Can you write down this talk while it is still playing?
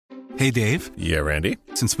Hey, Dave. Yeah, Randy.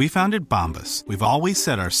 Since we founded Bombas, we've always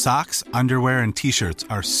said our socks, underwear, and T-shirts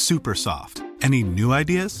are super soft. Any new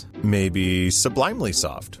ideas? Maybe sublimely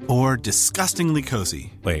soft. Or disgustingly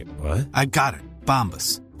cozy. Wait, what? I got it.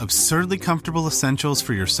 Bombas. Absurdly comfortable essentials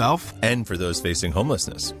for yourself and for those facing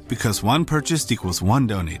homelessness. Because one purchased equals one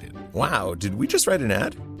donated. Wow, did we just write an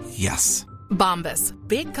ad? Yes. Bombas.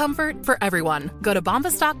 Big comfort for everyone. Go to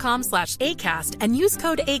bombas.com/ACAST and use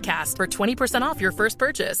code ACAST for 20% off your first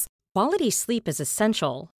purchase. Quality sleep is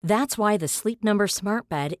essential. That's why the Sleep Number Smart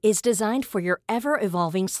Bed is designed for your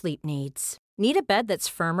ever-evolving sleep needs. Need a bed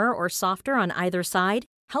that's firmer or softer on either side?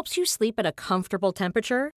 Helps you sleep at a comfortable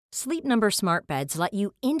temperature? Sleep Number Smart Beds let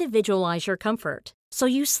you individualize your comfort, so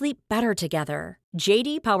you sleep better together.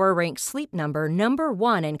 JD Power ranks Sleep Number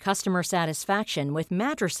 #1 in customer satisfaction with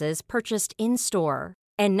mattresses purchased in-store.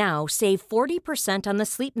 And now, save 40% on the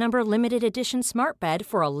Sleep Number Limited Edition Smart Bed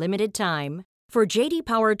for a limited time. For JD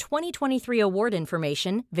Power 2023 award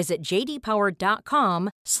information, visit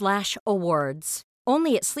jdpower.com/awards.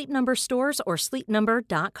 Only at Sleep Number stores or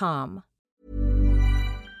sleepnumber.com.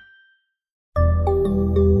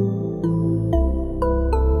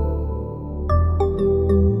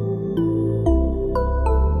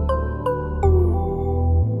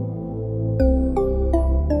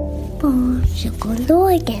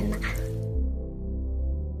 Barnpsykologerna.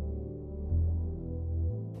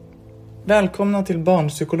 Välkomna till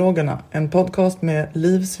Barnpsykologerna, en podcast med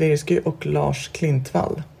Liv Svirsky och Lars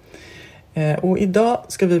Klintvall. Och idag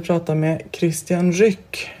ska vi prata med Christian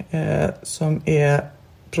Ryck som är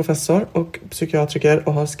professor och psykiatriker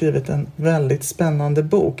och har skrivit en väldigt spännande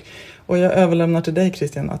bok. Och jag överlämnar till dig,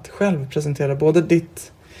 Christian, att själv presentera både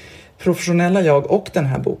ditt professionella jag och den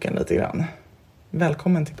här boken lite grann.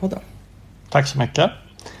 Välkommen till podden. Tack så mycket.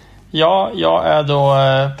 Ja, jag är då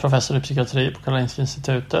professor i psykiatri på Karolinska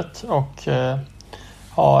institutet och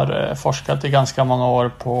har forskat i ganska många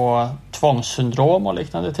år på tvångssyndrom och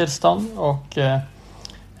liknande tillstånd och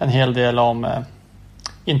en hel del om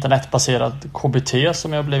internetbaserad KBT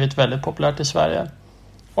som har blivit väldigt populärt i Sverige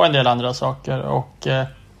och en del andra saker. Och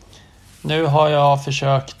nu har jag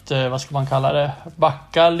försökt, vad ska man kalla det,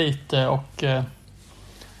 backa lite och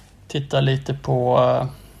titta lite på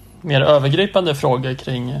mer övergripande frågor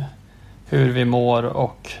kring hur vi mår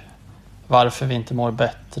och varför vi inte mår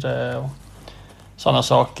bättre och sådana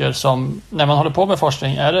saker som när man håller på med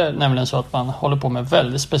forskning är det nämligen så att man håller på med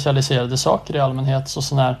väldigt specialiserade saker i allmänhet, så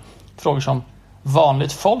sådana här frågor som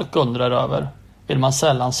vanligt folk undrar över vill man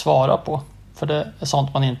sällan svara på, för det är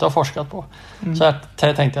sånt man inte har forskat på. Så jag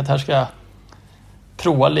tänkte att här ska jag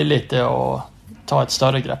prova lite och ta ett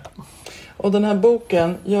större grepp. Och den här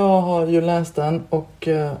boken, jag har ju läst den och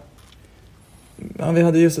vi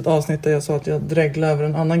hade just ett avsnitt där jag sa att jag dreglade över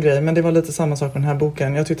en annan grej, men det var lite samma sak med den här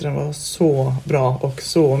boken. Jag tyckte den var så bra och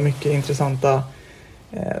så mycket intressanta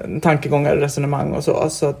tankegångar, resonemang och så.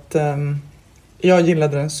 Så att jag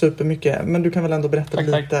gillade den supermycket, men du kan väl ändå berätta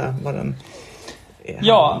lite vad den är.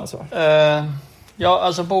 Ja,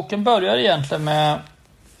 alltså boken börjar egentligen med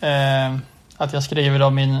att jag skriver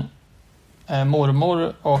om min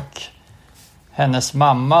mormor och hennes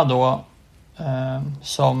mamma då,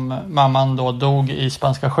 som mamman då dog i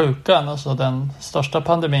spanska sjukan, alltså den största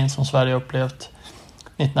pandemin som Sverige upplevt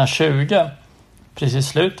 1920, precis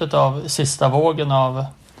slutet av sista vågen av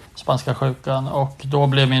spanska sjukan, och då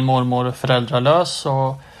blev min mormor föräldralös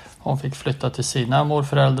och hon fick flytta till sina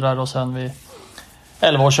morföräldrar, och sen vid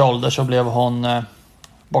 11 års ålder så blev hon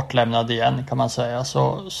bortlämnad igen, kan man säga.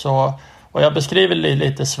 Och jag beskriver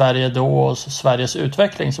lite Sverige då och Sveriges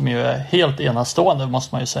utveckling som ju är helt enastående,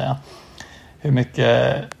 måste man ju säga. Hur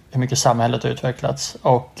mycket samhället har utvecklats.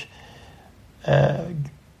 Och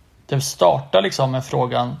det startar liksom med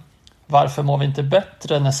frågan: varför mår vi inte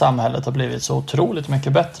bättre när samhället har blivit så otroligt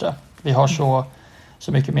mycket bättre? Vi har så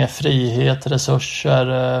mycket mer frihet,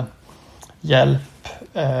 resurser, hjälp.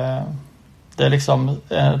 Det är liksom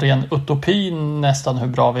en ren utopi nästan hur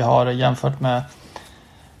bra vi har det jämfört med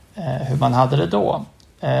hur man hade det då.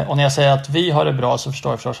 Och när jag säger att vi har det bra så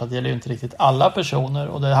förstår jag förstås att det gäller ju inte riktigt alla personer,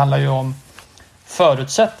 och det handlar ju om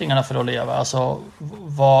förutsättningarna för att leva, alltså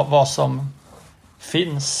vad som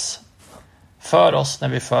finns för oss när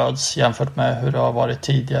vi föds jämfört med hur det har varit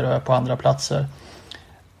tidigare och på andra platser.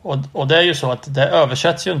 Och det är ju så att det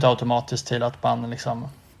översätts ju inte automatiskt till att man liksom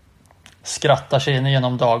skrattar sig in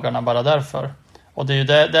genom dagarna bara därför. Och det är ju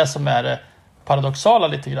det som är det paradoxala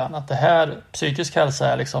lite grann, att det här, psykisk hälsa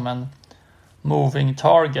är liksom en moving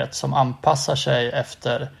target som anpassar sig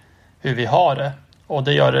efter hur vi har det. Och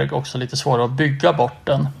det gör det också lite svårare att bygga bort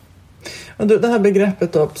den. Och det här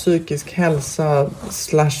begreppet då, psykisk hälsa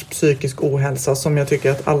 / psykisk ohälsa, som jag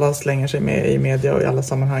tycker att alla slänger sig med i media och i alla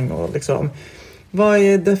sammanhang. Och liksom, vad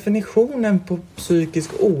är definitionen på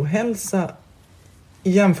psykisk ohälsa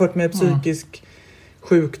jämfört med psykisk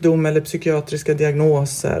sjukdom eller psykiatriska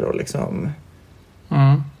diagnoser? Och liksom...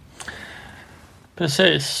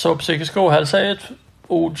 Precis, så psykisk ohälsa är ett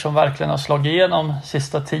ord som verkligen har slagit igenom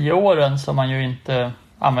sista 10 åren, som man ju inte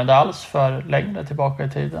använde alls för längre tillbaka i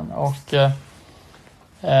tiden. Och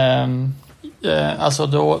alltså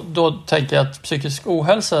då tänker jag att psykisk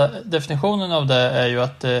ohälsa, definitionen av det är ju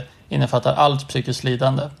att det innefattar allt psykiskt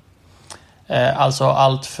lidande. Alltså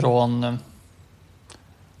allt från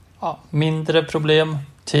mindre problem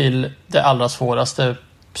till det allra svåraste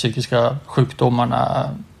psykiska sjukdomarna,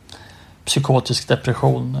 psykotisk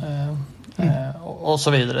depression och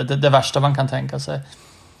så vidare. Det värsta man kan tänka sig.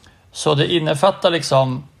 Så det innefattar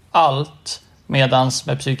liksom allt, medans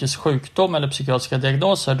med psykisk sjukdom eller psykiatriska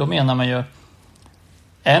diagnoser, då menar man ju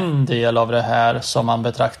en del av det här som man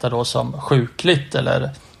betraktar då som sjukligt eller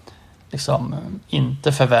liksom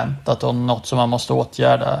inte förväntat och något som man måste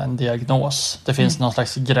åtgärda, en diagnos. Det finns någon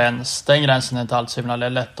slags gräns. Den gränsen är inte alls så himla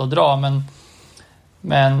lätt att dra,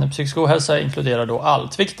 men psykisk ohälsa inkluderar då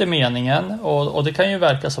allt, vilket är meningen, och det kan ju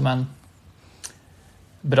verka som en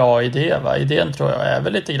bra idé. Idén tror jag är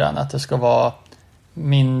väl lite grann att det ska vara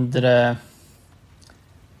mindre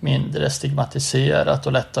stigmatiserat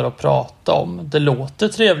och lättare att prata om. Det låter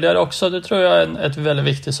trevligare också, det tror jag är ett väldigt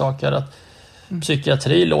viktig sak här, att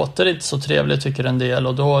psykiatri låter inte så trevligt tycker en del,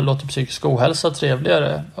 och då låter psykisk ohälsa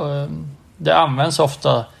trevligare. Det används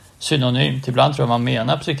ofta synonymt, ibland tror jag man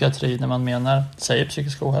menar psykiatri när man säger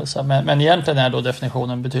psykisk ohälsa, men egentligen är då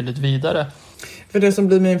definitionen betydligt vidare. För det som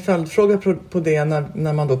blir min följdfråga på det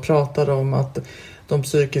när man då pratar om att de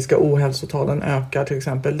psykiska ohälsotalen ökar till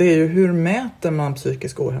exempel, det är ju hur mäter man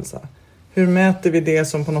psykisk ohälsa? Hur mäter vi det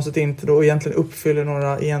som på något sätt inte då egentligen uppfyller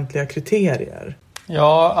några egentliga kriterier?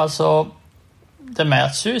 Ja, alltså det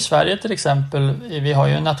mäts ju i Sverige till exempel. Vi har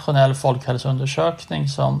ju en nationell folkhälsoundersökning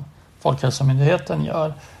som Folkhälsomyndigheten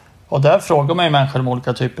gör. Och där frågar man ju människor om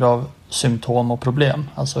olika typer av symptom och problem.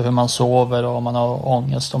 Alltså hur man sover, och om man har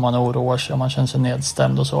ångest, om man oroar sig, om man känner sig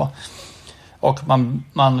nedstämd och så. Och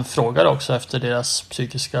man frågar också efter deras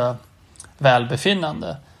psykiska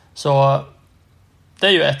välbefinnande. Så det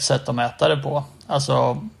är ju ett sätt att mäta det på.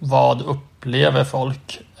 Alltså vad upplever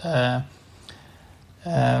folk?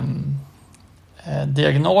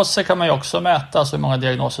 Diagnoser kan man ju också mäta, alltså hur många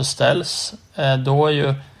diagnoser ställs. Då är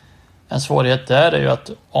ju en svårighet där är ju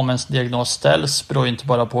att om en diagnos ställs beror inte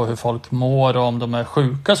bara på hur folk mår och om de är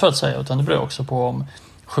sjuka så att säga, utan det beror också på om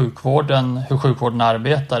hur sjukvården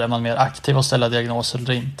arbetar. Är man mer aktiv att ställa diagnoser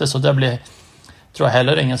eller inte? Så det blir, tror jag,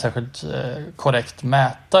 heller ingen särskilt korrekt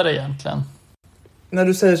mätare egentligen. När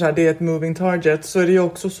du säger så här, det är ett moving target, så är det ju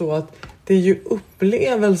också så att det är ju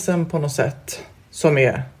upplevelsen på något sätt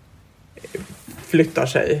som flyttar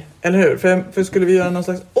sig, eller hur? För skulle vi göra någon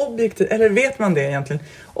slags objektiv, eller vet man det egentligen?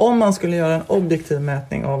 Om man skulle göra en objektiv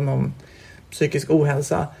mätning av någon psykisk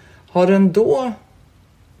ohälsa, har den då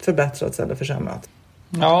förbättrats eller försämrats?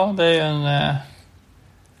 Ja, det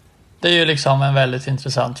är ju liksom en väldigt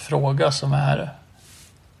intressant fråga som är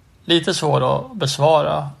lite svår att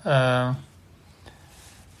besvara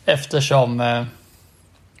eftersom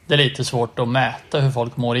det är lite svårt att mäta hur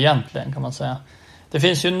folk mår egentligen, kan man säga. Det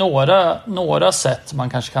finns ju några sätt man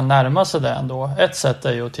kanske kan närma sig det ändå. Ett sätt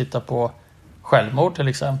är ju att titta på självmord till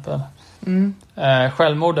exempel.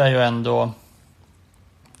 Självmord är ju ändå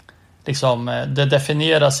liksom, det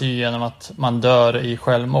definieras ju genom att man dör i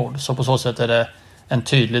självmord. Så på så sätt är det en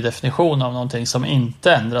tydlig definition av någonting som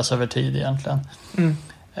inte ändras över tid egentligen.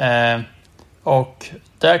 Och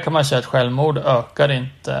där kan man säga att självmord ökar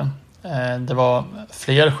inte. Det var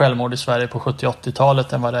fler självmord i Sverige på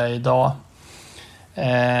 70-80-talet än vad det är idag.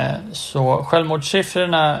 Så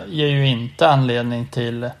självmordssiffrorna ger ju inte anledning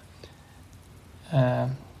till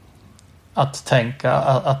att tänka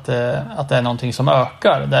att det är någonting som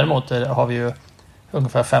ökar. Däremot har vi ju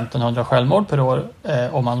ungefär 1500 självmord per år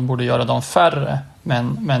och man borde göra dem färre.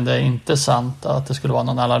 Men det är inte sant att det skulle vara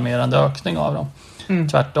någon alarmerande ökning av dem.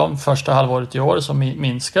 Tvärtom, första halvåret i år så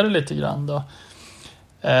minskar det lite grann då.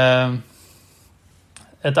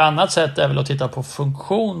 Ett annat sätt är väl att titta på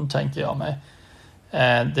funktion, tänker jag mig.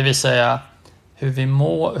 Det vill säga hur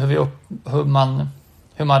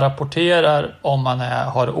man rapporterar om man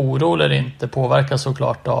har oro eller inte påverkas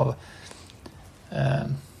såklart av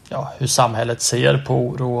hur samhället ser på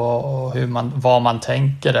oro och vad man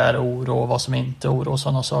tänker är oro och vad som inte är oro och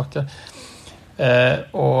sådana saker.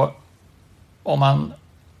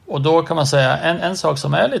 Och då kan man säga en sak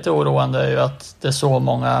som är lite oroande är ju att det är så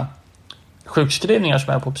många sjukskrivningar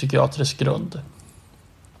som är på psykiatrisk grund.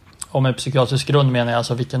 Och med psykiatrisk grund menar jag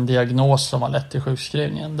alltså vilken diagnos som har lett till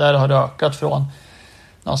sjukskrivningen. Där har det ökat från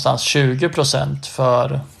någonstans 20%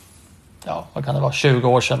 för, vad kan det vara, 20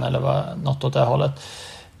 år sedan eller något åt det hållet,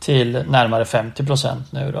 till närmare 50%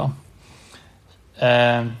 nu då.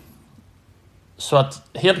 Så att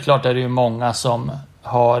helt klart är det ju många som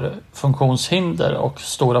har funktionshinder och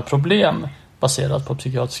stora problem baserat på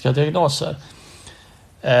psykiatriska diagnoser.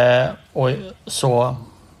 Och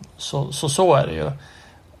så är det ju.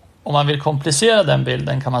 Om man vill komplicera den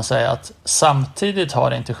bilden kan man säga att samtidigt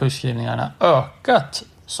har inte sjukskrivningarna ökat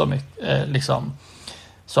så mycket.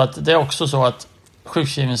 Så att det är också så att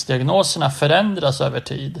sjukskrivningsdiagnoserna förändras över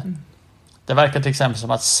tid. Det verkar till exempel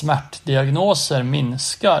som att smärtdiagnoser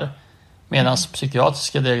minskar medan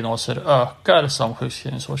psykiatriska diagnoser ökar som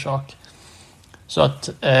sjukskrivningsorsak. Så att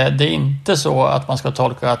det är inte så att man ska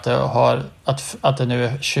tolka att det nu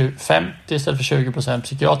är 50 istället för 20%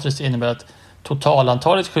 psykiatriskt innebär att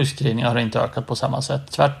totalantalet sjukskrivningar har inte ökat på samma sätt.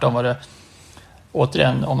 Tvärtom var det,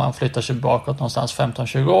 återigen, om man flyttar sig bakåt någonstans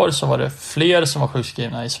 15-20 år, så var det fler som var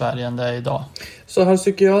sjukskrivna i Sverige än det är idag. Så har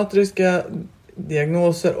psykiatriska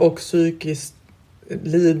diagnoser och psykiskt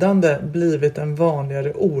lidande blivit en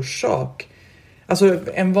vanligare orsak? Alltså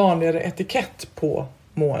en vanligare etikett på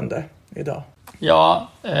mående idag? Ja,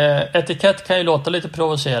 etikett kan ju låta lite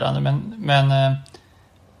provocerande, men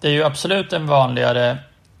det är ju absolut en vanligare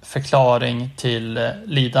förklaring till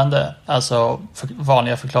lidande. Alltså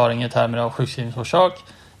vanliga förklaringar i termer av sjukskrivningsorsak,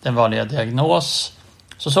 den vanliga diagnos.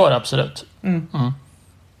 Så är det absolut.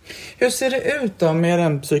 Hur ser det ut då med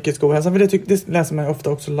den psykiska ohälsan? För det läser man ofta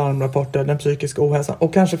också larmrapporter, den psykiska ohälsan.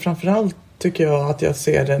 Och kanske framförallt tycker jag att jag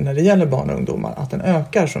ser det när det gäller barn och ungdomar, att den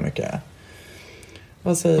ökar så mycket.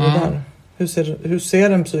 Vad säger du där? Hur ser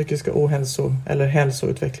den psykiska eller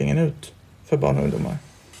hälsoutvecklingen ut för barn och ungdomar?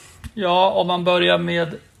 Ja, om man börjar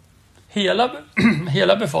med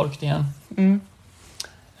hela befolkningen.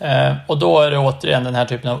 Och då är det återigen den här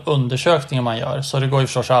typen av undersökningar man gör. Så det går ju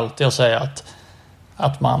förstås alltid att säga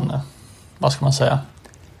att man, vad ska man säga,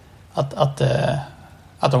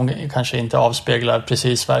 att de kanske inte avspeglar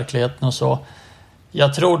precis verkligheten och så.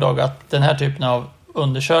 Jag tror dock att den här typen av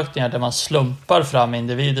undersökningar där man slumpar fram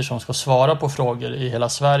individer som ska svara på frågor i hela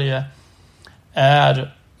Sverige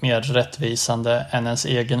är mer rättvisande än ens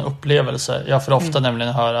egen upplevelse. Jag får ofta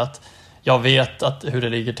nämligen höra att jag vet hur det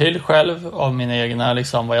ligger till själv av mina egna,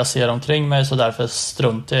 vad jag ser omkring mig, så därför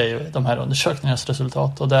struntar jag i de här undersökningarnas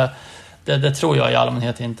resultat. Och det tror jag i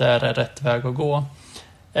allmänhet inte är rätt väg att gå.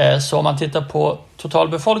 Så om man tittar på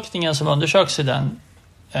totalbefolkningen som undersöks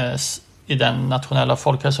i den nationella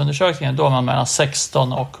folkhälsoundersökningen, då är man mellan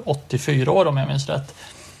 16 och 84 år om jag minns rätt.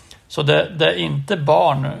 Så det är inte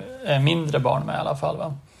mindre barn med i alla fall.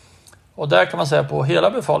 Va? Och där kan man säga på hela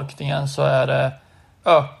befolkningen så är det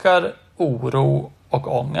ökar oro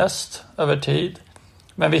och ångest över tid.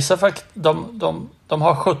 Men vissa de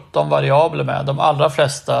har 17 variabler med. De allra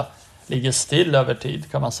flesta ligger still över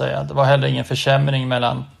tid kan man säga. Det var heller ingen försämring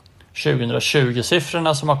mellan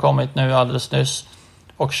 2020-siffrorna som har kommit nu alldeles nyss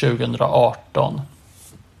och 2018.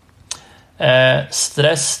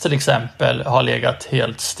 Stress till exempel har legat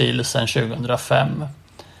helt still sedan 2005.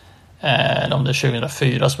 Eller om det är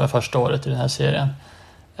 2004 som är första året i den här serien.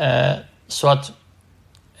 Så att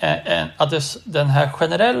den här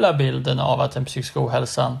generella bilden av att den psykiska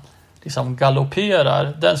ohälsan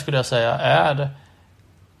galopperar, den skulle jag säga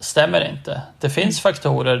stämmer inte. Det finns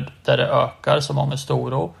faktorer där det ökar som ångest och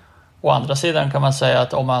oro. Å andra sidan kan man säga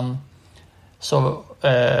att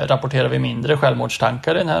rapporterar vi mindre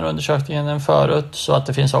självmordstankar i den här undersökningen än förut, så att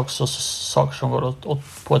det finns också saker som går åt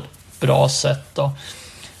på ett bra sätt då.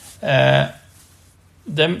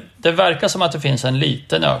 Det verkar som att det finns en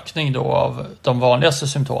liten ökning då av de vanligaste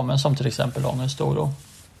symptomen som till exempel ångest och oro.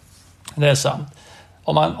 Det är sant.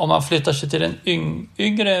 Om man flyttar sig till den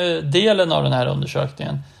yngre delen av den här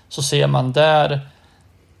undersökningen så ser man där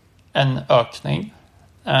en ökning.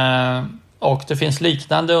 Och det finns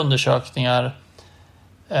liknande undersökningar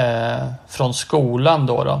från skolan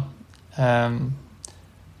då.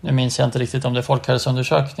 Nu minns jag inte riktigt om det är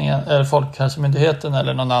Folkhälsoundersökningen eller Folkhälsomyndigheten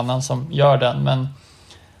eller någon annan som gör den.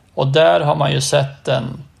 Och där har man ju sett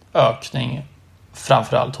en ökning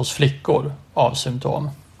framförallt hos flickor av symptom.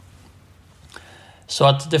 Så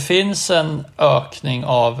att det finns en ökning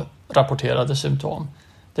av rapporterade symptom.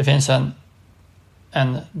 Det finns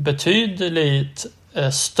en betydligt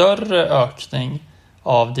större ökning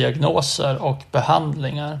av diagnoser och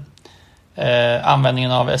behandlingar.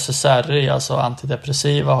 Användningen av SSRI, alltså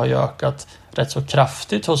antidepressiva, har ju ökat rätt så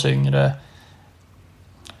kraftigt hos yngre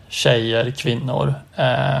tjejer, kvinnor.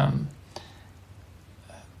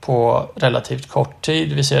 på relativt kort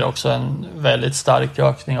tid. Vi ser också en väldigt stark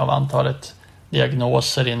ökning av antalet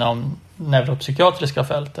diagnoser inom neuropsykiatriska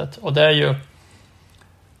fältet. Och det är ju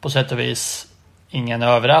på sätt och vis ingen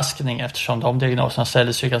överraskning eftersom de diagnoserna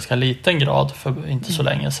ställdes i ganska liten grad för inte så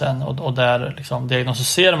länge sedan. Och där liksom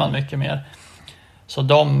diagnostiserar man mycket mer. Så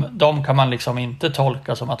de kan man liksom inte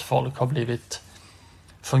tolka som att folk har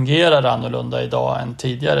fungerar annorlunda idag än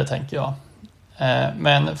tidigare, tänker jag.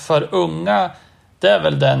 Men för unga, det är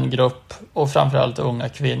väl den grupp, och framförallt unga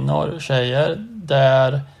kvinnor, tjejer,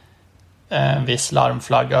 där en viss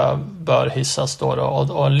larmflagga bör hissas då.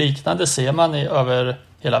 Och liknande ser man över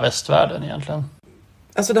hela västvärlden egentligen.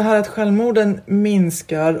 Alltså det här att självmorden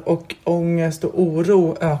minskar och ångest och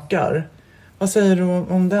oro ökar. Vad säger du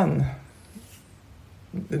om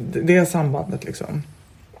det sambandet liksom?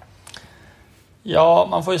 Ja,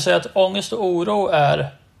 man får ju säga att ångest och oro är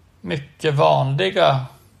mycket vanliga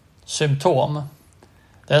symptom.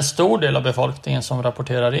 Det är en stor del av befolkningen som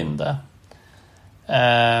rapporterar in det.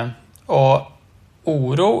 Och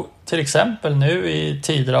oro, till exempel nu i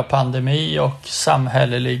tider av pandemi och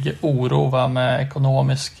samhällelig oro med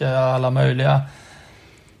ekonomiska, alla möjliga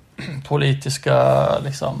politiska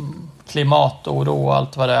liksom, klimatoro och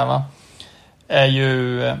allt vad det är,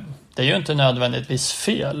 det är ju inte nödvändigtvis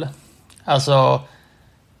fel. Alltså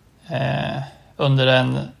under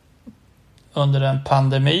en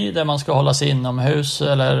pandemi där man ska hålla sig inomhus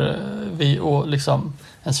eller liksom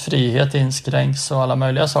ens frihet inskränks och alla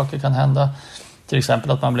möjliga saker kan hända, till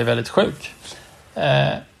exempel att man blir väldigt sjuk,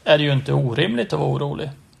 är det ju inte orimligt att vara orolig.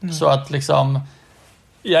 Så att liksom,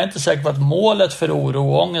 jag är inte säker på att målet för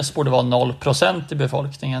oro och ångest borde vara 0% i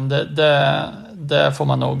befolkningen. Det får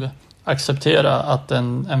man nog acceptera, att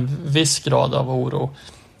en viss grad av oro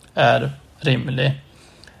är rimlig.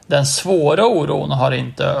 Den svåra oron har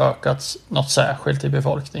inte ökat något särskilt i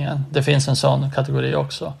befolkningen. Det finns en sån kategori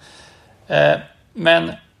också.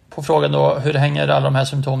 Men på frågan då, hur hänger alla de här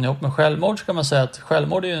symptomen ihop med självmord, så kan man säga att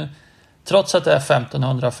självmord är ju, trots att det är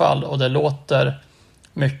 1500 fall och det låter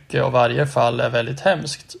mycket och varje fall är väldigt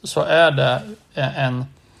hemskt, så är det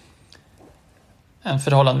en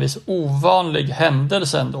förhållandevis ovanlig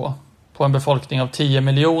händelse ändå. På en befolkning av 10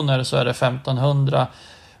 miljoner så är det 1500.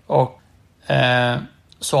 Och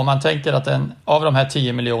så om man tänker att av de här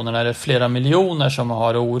 10 miljonerna är det flera miljoner som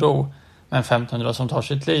har oro, men 1500 som tar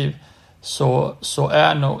sitt liv, så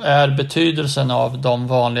är betydelsen av de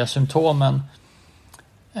vanliga symptomen,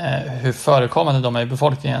 hur förekommande de är i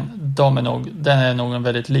befolkningen, den är nog en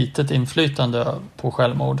väldigt litet inflytande på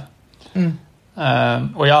självmord.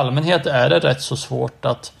 Och i allmänhet är det rätt så svårt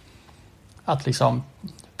att liksom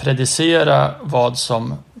predicera vad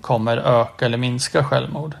som kommer öka eller minska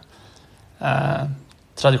självmord.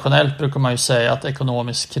 Traditionellt brukar man ju säga att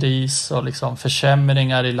ekonomisk kris och liksom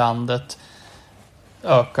försämringar i landet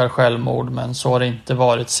ökar självmord, men så har det inte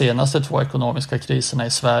varit senaste 2 ekonomiska kriserna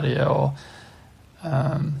i Sverige. Och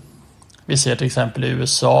vi ser till exempel i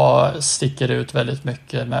USA sticker ut väldigt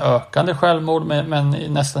mycket med ökande självmord, men i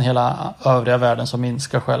nästan hela övriga världen så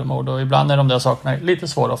minskar självmord, och ibland är de där sakerna lite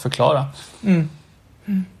svåra att förklara.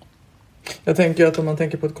 Jag tänker att om man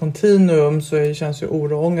tänker på ett kontinuum så känns ju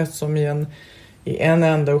oro och ångest som i en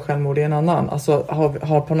ände och självmord i en annan. Alltså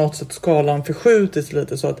har på något sätt skalan förskjutits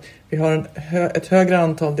lite, så att vi har ett högre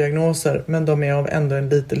antal diagnoser, men de är av ändå en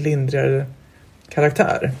lite lindrigare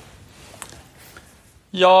karaktär.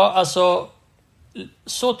 Ja, alltså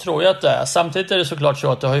så tror jag att det är. Samtidigt är det såklart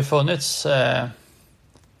så att det har ju funnits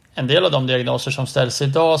en del av de diagnoser som ställs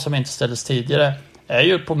idag som inte ställdes tidigare är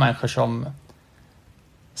ju på människor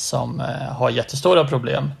som har jättestora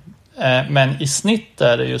problem. Men i snitt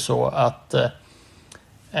är det ju så att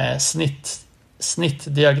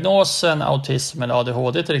snittdiagnosen autism eller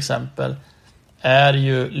ADHD till exempel är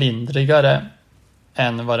ju lindrigare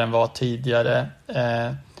än vad den var tidigare.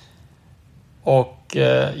 Och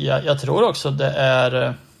jag tror också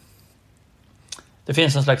det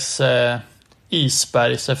finns en slags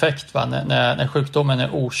isbergseffekt, va? När sjukdomen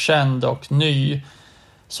är okänd och ny,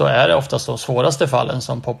 så är det oftast de svåraste fallen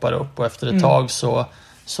som poppar upp, och efter ett tag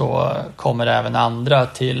så kommer även andra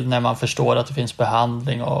till när man förstår att det finns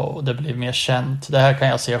behandling och det blir mer känt. Det här kan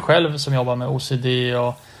jag se själv som jobbar med OCD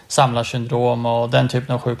och samlarsyndrom och den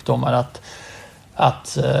typen av sjukdomar,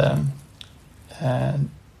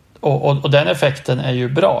 och den effekten är ju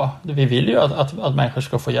bra. Vi vill ju att människor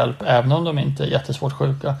ska få hjälp även om de inte är jättesvårt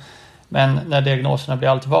sjuka. Men när diagnoserna blir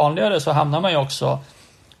allt vanligare så hamnar man ju också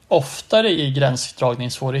oftare i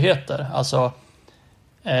gränsdragningssvårigheter. Alltså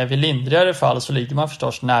vid lindrigare fall så ligger man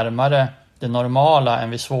förstås närmare det normala än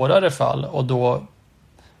vid svårare fall, och då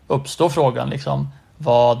uppstår frågan liksom,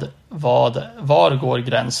 var går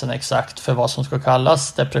gränsen exakt för vad som ska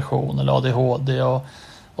kallas depression eller ADHD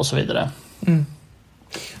och så vidare. Mm.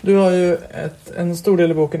 Du har ju en stor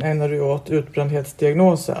del i boken ägnar du åt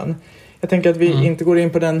utbrändhetsdiagnosen. Jag tänker att vi inte går in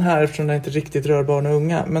på den här eftersom den inte riktigt rör barn och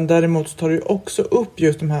unga. Men däremot så tar du också upp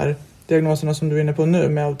just de här diagnoserna som du är inne på nu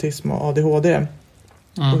med autism och ADHD.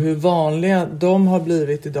 Och hur vanliga de har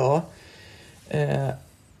blivit idag.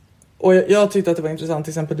 Och jag tyckte att det var intressant.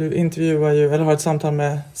 Till exempel du intervjuar ju, eller har ett samtal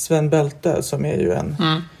med Sven Bälte som är ju en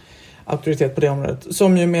auktoritet på det området.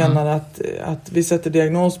 Som ju menar att vi sätter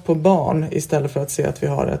diagnos på barn istället för att se att vi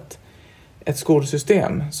har ett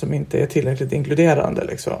skolsystem som inte är tillräckligt inkluderande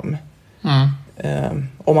liksom.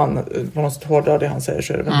 Om man på något sätt hårdrar det han säger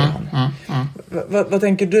så är det väl det han. Vad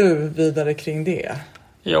tänker du vidare kring det?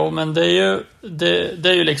 Jo, men det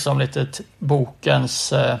är ju liksom lite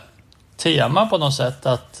bokens tema på något sätt,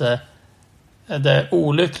 att det är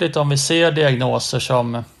olyckligt om vi ser diagnoser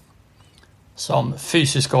som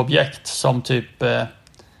fysiska objekt, som typ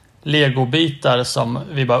legobitar som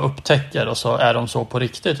vi bara upptäcker och så är de så på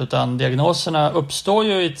riktigt, utan diagnoserna uppstår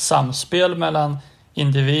ju i ett samspel mellan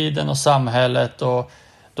individen och samhället, och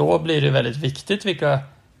då blir det väldigt viktigt vilka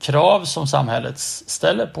krav som samhället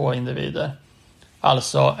ställer på individer.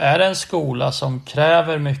 Alltså är det en skola som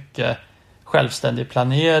kräver mycket självständig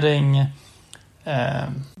planering,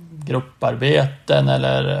 grupparbeten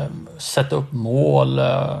eller sätta upp mål,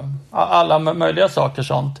 alla möjliga saker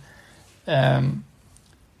sånt.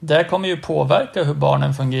 Det kommer ju påverka hur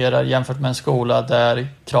barnen fungerar jämfört med en skola där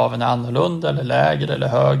kraven är annorlunda eller lägre eller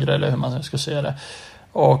högre eller hur man nu ska se det.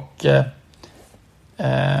 Och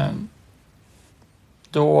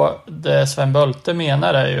då det Sven Bälte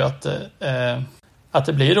menar är ju att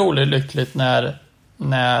det blir olyckligt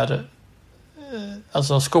när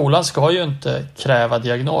alltså skolan ska ju inte kräva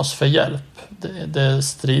diagnos för hjälp. Det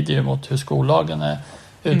strider ju mot hur skollagen är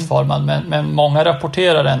utformad. Men många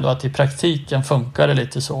rapporterar ändå att i praktiken funkar det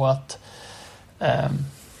lite så att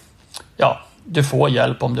du får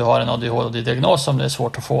hjälp om du har en ADHD-diagnos som det är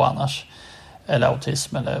svårt att få annars. Eller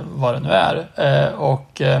autism eller vad det nu är.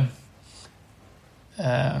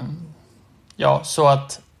 Så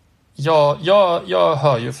att jag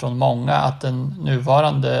hör ju från många att den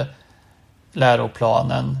nuvarande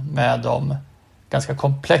läroplanen med de ganska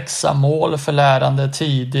komplexa mål för lärande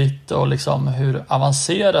tidigt och liksom hur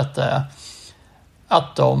avancerat det är,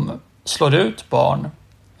 att de slår ut barn,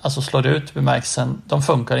 alltså slår ut bemärkelsen, de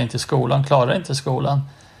funkar inte i skolan, klarar inte skolan,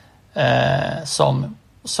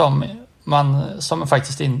 som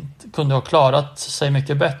faktiskt inte kunde ha klarat sig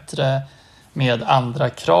mycket bättre med andra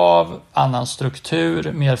krav, annan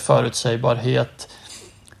struktur, mer förutsägbarhet.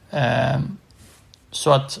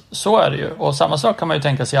 Så är det ju. Och samma sak kan man ju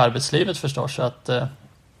tänka sig i arbetslivet förstås. Att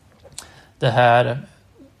det här,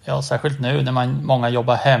 särskilt nu när många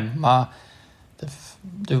jobbar hemma.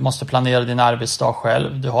 Du måste planera din arbetsdag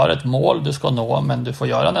själv. Du har ett mål du ska nå, men du får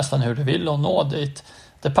göra nästan hur du vill och nå dit.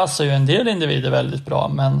 Det passar ju en del individer väldigt bra,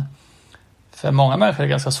 men för många människor är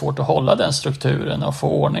det ganska svårt att hålla den strukturen och få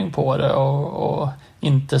ordning på det och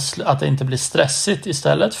att det inte blir stressigt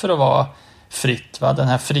istället för att vara fritt, va? Den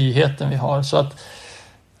här friheten vi har. Så att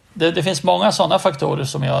det finns många sådana faktorer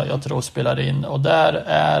som jag tror spelar in, och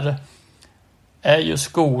där är ju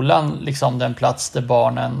skolan liksom den plats där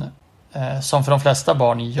barnen, som för de flesta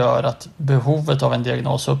barn gör att behovet av en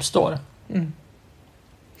diagnos uppstår.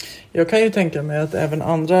 Jag kan ju tänka mig att även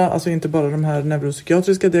andra, alltså inte bara de här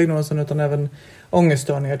neuropsykiatriska diagnoserna utan även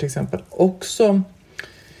ångeststörningar till exempel, också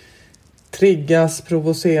triggas,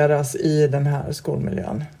 provoceras i den här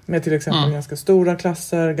skolmiljön. Med till exempel ganska stora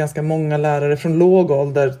klasser, ganska många lärare. Från låg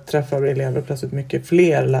ålder träffar elever plötsligt mycket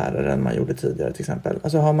fler lärare än man gjorde tidigare till exempel.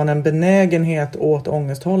 Alltså har man en benägenhet åt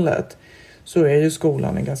ångesthållet så är ju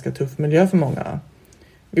skolan en ganska tuff miljö för många.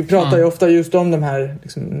 Vi pratar ju ofta just om de här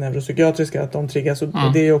liksom, neuropsykiatriska, att de triggas, och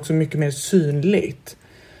det är också mycket mer synligt.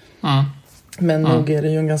 Men nog är det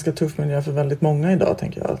ju en ganska tuff miljö för väldigt många idag,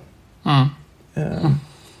 tänker jag.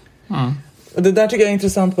 Och det där tycker jag är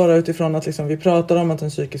intressant bara utifrån att liksom, vi pratar om att den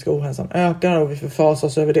psykiska ohälsan ökar och vi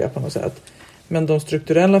förfasas över det på något sätt. Men de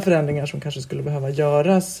strukturella förändringar som kanske skulle behöva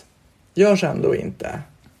görs ändå inte.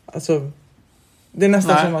 Alltså, det är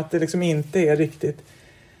nästan som att det liksom inte är riktigt.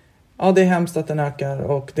 Ja, det är hemskt att den ökar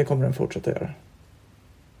och det kommer den fortsätta göra.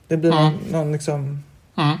 Det blir någon liksom...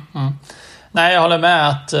 Nej, jag håller med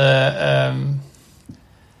att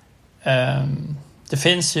det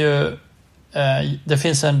finns ju det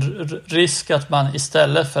finns en risk att man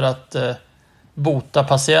istället för att bota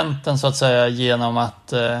patienten så att säga genom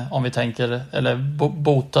att, om vi tänker, eller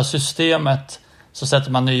bota systemet, så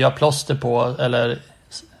sätter man nya plåster på eller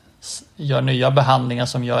gör nya behandlingar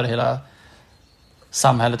som gör hela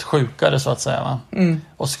samhället sjukare så att säga. Va?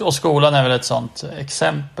 Och skolan är väl ett sånt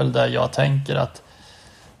exempel där jag tänker att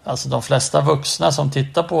alltså de flesta vuxna som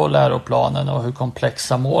tittar på läroplanen och hur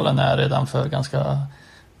komplexa målen är redan för ganska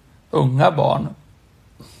unga barn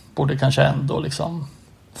borde kanske ändå liksom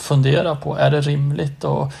fundera på, är det rimligt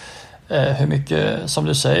och hur mycket, som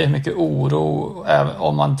du säger, hur mycket oro,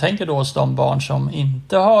 om man tänker då hos de barn som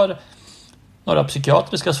inte har några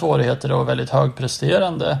psykiatriska svårigheter och är väldigt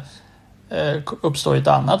högpresterande, uppstår ett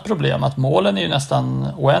annat problem, att målen är ju nästan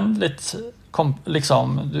oändligt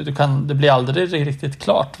liksom, det blir aldrig riktigt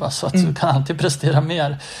klart, va? Så att du kan alltid prestera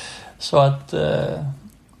mer, så att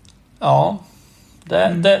ja,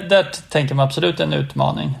 där tänker man absolut en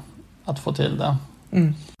utmaning att få till det.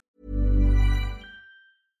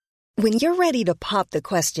 When you're ready to pop the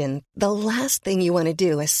question, the last thing you want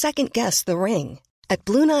to do is second guess the ring. At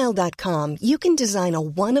BlueNile.com, you can design a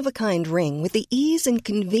one-of-a-kind ring with the ease and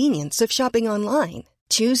convenience of shopping online.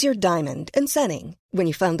 Choose your diamond and setting. When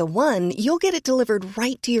you find the one, you'll get it delivered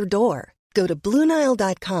right to your door. Go to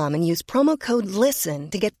BlueNile.com and use promo code LISTEN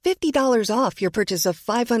to get $50 off your purchase of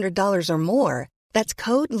 $500 or more. That's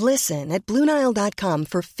code LISTEN at BlueNile.com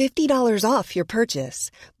for $50 off your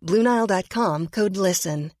purchase. BlueNile.com, code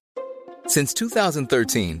LISTEN. Since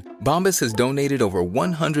 2013, Bombas has donated over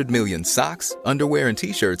 100 million socks, underwear, and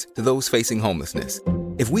T-shirts to those facing homelessness.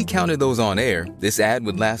 If we counted those on air, this ad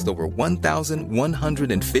would last over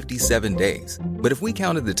 1,157 days. But if we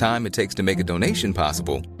counted the time it takes to make a donation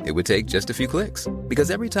possible, it would take just a few clicks.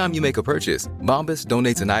 Because every time you make a purchase, Bombas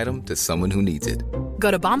donates an item to someone who needs it.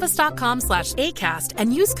 Go to bombas.com/ACAST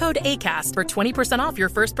and use code ACAST for 20% off your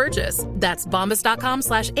first purchase. That's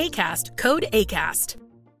bombas.com/ACAST, code ACAST.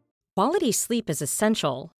 Quality sleep is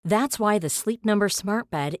essential. That's why the Sleep Number Smart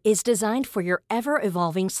Bed is designed for your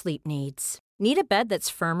ever-evolving sleep needs. Need a bed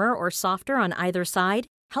that's firmer or softer on either side?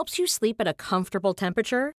 Helps you sleep at a comfortable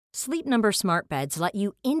temperature? Sleep Number Smart Beds let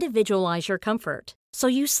you individualize your comfort, so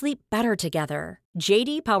you sleep better together.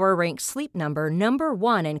 JD Power ranks Sleep Number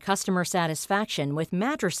 #1 in customer satisfaction with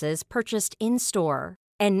mattresses purchased in-store.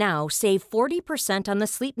 And now save 40% on the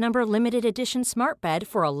Sleep Number Limited Edition Smart Bed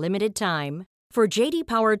for a limited time. For JD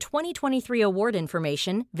Power 2023 award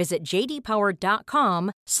information, visit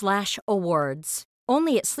jdpower.com/awards.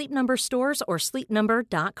 Only at Sleep Number stores or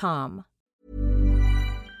sleepnumber.com.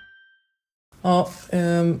 Ja,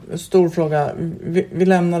 stor fråga. Vi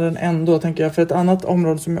lämnar den ändå, tänker jag, för ett annat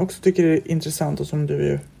område som jag också tycker är intressant och som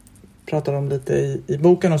du pratar om lite i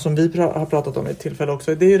boken och som vi har pratat om i ett tillfälle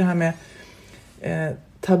också. Det är ju det här med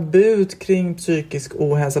tabut kring psykisk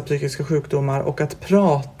ohälsa, psykiska sjukdomar och att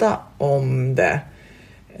prata om det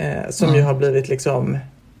som ju har blivit liksom,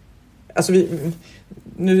 alltså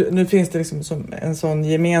nu finns det liksom som en sån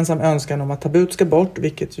gemensam önskan om att tabut ska bort,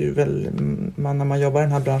 vilket ju väl man när man jobbar i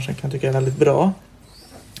den här branschen kan tycka är väldigt bra.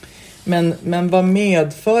 Men vad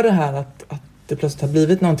medför det här att det plötsligt har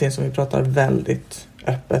blivit någonting som vi pratar väldigt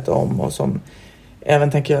öppet om och som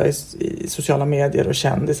även, tänker jag, i sociala medier och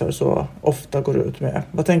kändisar och så ofta går ut med.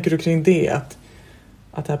 Vad tänker du kring det?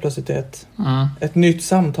 Att det här plötsligt är ett nytt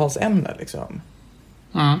samtalsämne liksom?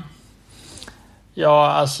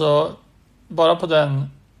 Ja, alltså bara på den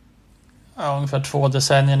ungefär 2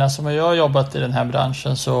 decennierna som jag har jobbat i den här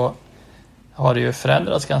branschen så har det ju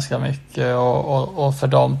förändrats ganska mycket. Och för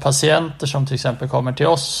de patienter som till exempel kommer till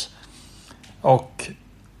oss och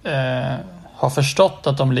har förstått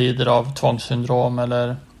att de lider av tvångssyndrom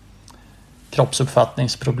eller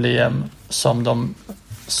kroppsuppfattningsproblem som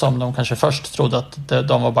de kanske först trodde att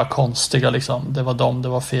de var bara konstiga liksom. Det var det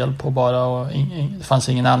var fel på bara och det fanns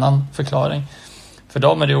ingen annan förklaring. För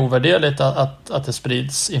dem är det ovärderligt att det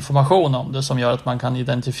sprids information om det som gör att man kan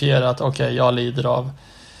identifiera att okej, jag lider av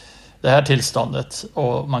det här tillståndet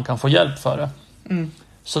och man kan få hjälp för det.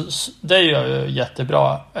 Så det är ju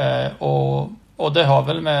jättebra och det har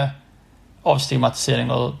väl med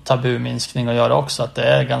avstigmatisering och tabuminskning att göra också, att det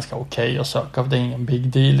är ganska okej att söka, det är ingen big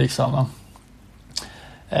deal liksom.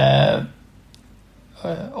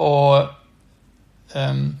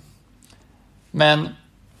 Men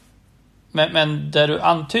där du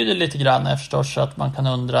antyder lite grann är förstås att man kan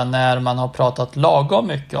undra när man har pratat lagom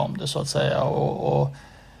mycket om det så att säga och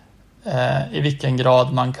i vilken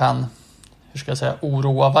grad man kan, hur ska jag säga,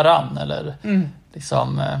 oroa varann eller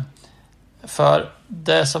liksom, för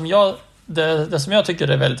det som jag tycker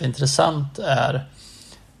är väldigt intressant är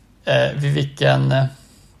vid vilken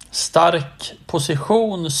stark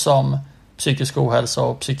position som psykisk ohälsa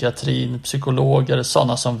och psykiatrin, psykologer,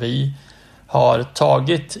 sådana som vi har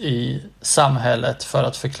tagit i samhället för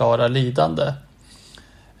att förklara lidande.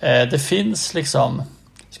 Det finns liksom,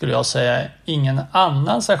 skulle jag säga, ingen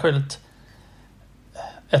annan särskilt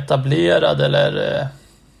etablerad eller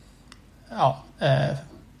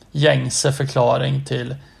gängse förklaring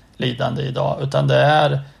till lidande idag, utan det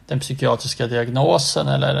är den psykiatriska diagnosen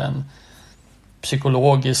eller en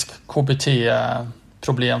psykologisk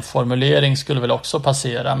KBT-problemformulering skulle väl också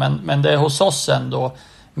passera, men det är hos oss ändå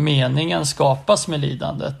meningen skapas med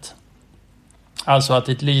lidandet. Alltså att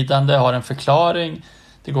ditt lidande har en förklaring,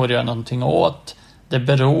 det går att göra någonting åt, det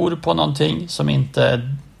beror på någonting som inte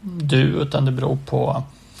är du, utan det beror på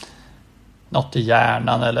något i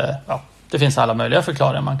hjärnan eller det finns alla möjliga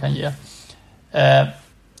förklaringar man kan ge.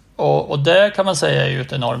 Och det kan man säga är ju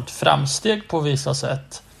ett enormt framsteg på vissa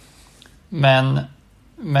sätt. Men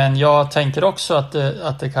jag tänker också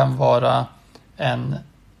att det kan vara en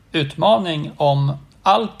utmaning om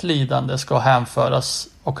allt lidande ska hänföras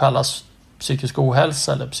och kallas psykisk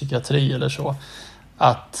ohälsa eller psykiatri eller så.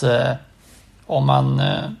 Att om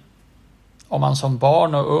man som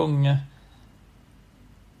barn och ung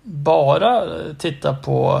bara tittar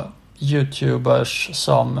på YouTubers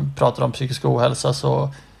som pratar om psykisk ohälsa,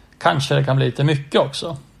 så kanske det kan bli lite mycket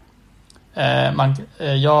också.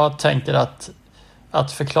 Jag tänker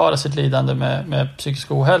att förklara sitt lidande med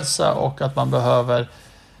psykisk ohälsa och att man behöver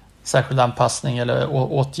särskild anpassning eller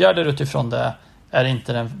åtgärder utifrån det är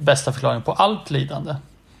inte den bästa förklaringen på allt lidande.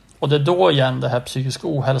 Och det är då igen det här psykisk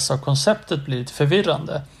ohälsa-konceptet blir lite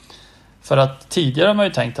förvirrande. För att tidigare har man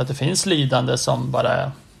ju tänkt att det finns lidande som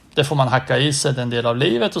bara det får man hacka i sig, den del av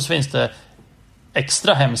livet, och så finns det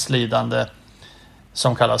extra hemskt lidande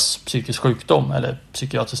som kallas psykisk sjukdom eller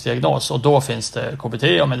psykiatrisk diagnos, och då finns det KBT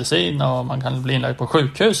och medicin och man kan bli inlagd på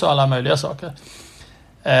sjukhus och alla möjliga saker.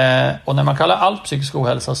 Och när man kallar allt psykisk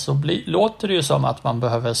ohälsa så låter det ju som att man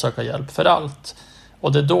behöver söka hjälp för allt.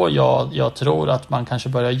 Och det är då jag tror att man kanske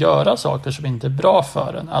börjar göra saker som inte är bra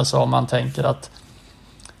för en. Alltså om man tänker att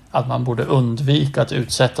man borde undvika att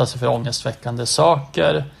utsätta sig för ångestväckande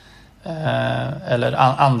saker eller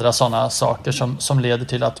andra sådana saker som leder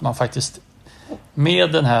till att man faktiskt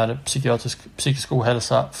med den här psykisk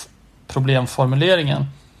ohälsa problemformuleringen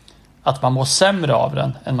att man mår sämre av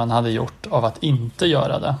den än man hade gjort av att inte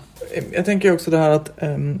göra det. Jag tänker också det här att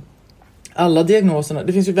alla diagnoserna,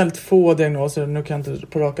 det finns ju väldigt få diagnoser, nu kan jag inte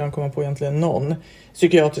på rak arm komma på egentligen någon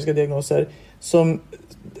psykiatriska diagnoser som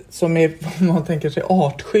är, man tänker sig,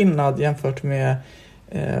 artskillnad jämfört med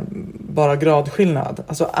bara gradskillnad.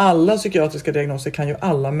 Alltså alla psykiatriska diagnoser kan ju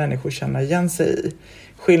alla människor känna igen sig i.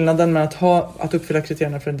 Skillnaden med att uppfylla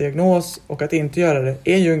kriterierna för en diagnos och att inte göra det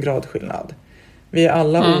är ju en gradskillnad. Vi är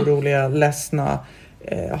alla oroliga, ledsna,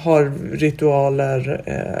 har ritualer,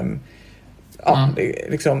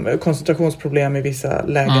 liksom koncentrationsproblem i vissa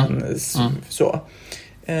lägen. Så.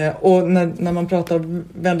 Och när man pratar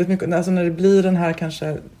väldigt mycket, alltså när det blir den här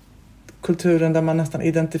kanske kulturen där man nästan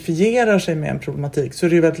identifierar sig med en problematik, så är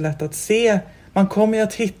det ju väldigt lätt att se, man kommer ju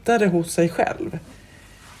att hitta det hos sig själv.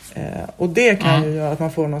 Och det kan ju göra att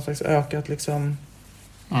man får någon slags ökat liksom,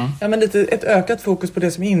 ett ökat fokus på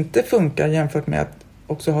det som inte funkar jämfört med att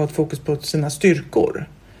också ha ett fokus på sina styrkor.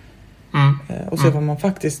 Och se vad man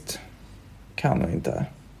faktiskt kan och inte.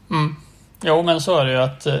 Jo, men så är det ju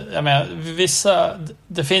att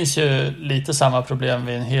det finns ju lite samma problem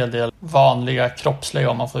vid en hel del vanliga kroppsliga,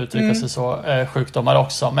 om man får uttrycka sig så, sjukdomar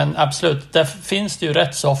också. Men absolut, det finns det ju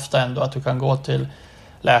rätt så ofta ändå att du kan gå till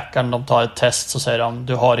läkaren, de tar ett test, så säger de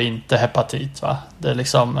du har inte hepatit, va? Det är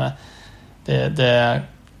liksom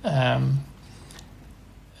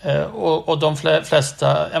och de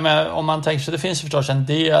flesta, om man tänker sig, det finns ju förstås en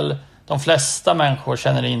del, de flesta människor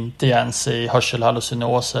känner inte igen sig i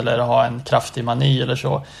hörselhallucinos eller har en kraftig mani eller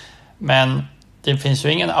så. Men det finns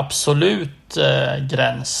ju ingen absolut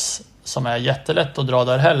gräns som är jättelätt att dra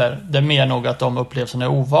där heller. Det är mer nog att de upplevelserna är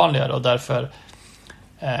ovanligare och därför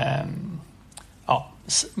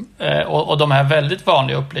och de här väldigt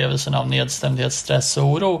vanliga upplevelserna av nedstämdhet, stress och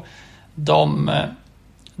oro,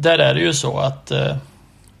 där är det ju så att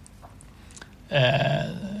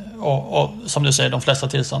och som du säger, de flesta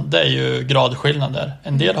tillstånd, det är ju gradskillnader.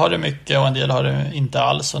 En del har det mycket och en del har det inte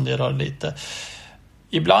alls och en del har det lite.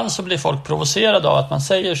 Ibland så blir folk provocerade av att man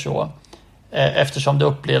säger så, eftersom det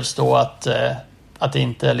upplevs då att det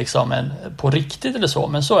inte är liksom på riktigt eller så,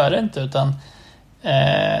 men så är det inte, utan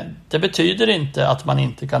det betyder inte att man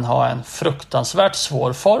inte kan ha en fruktansvärt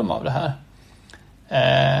svår form av det här.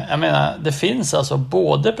 Jag menar, det finns alltså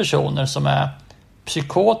både personer som är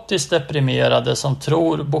psykotiskt deprimerade, som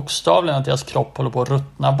tror bokstavligen att deras kropp håller på att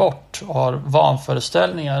ruttna bort och har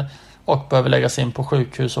vanföreställningar och behöver läggas in på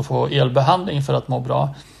sjukhus och få elbehandling för att må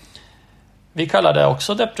bra. Vi kallar det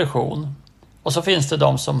också depression. Och så finns det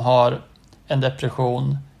de som har en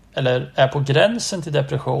depression eller är på gränsen till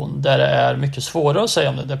depression, där det är mycket svårare att säga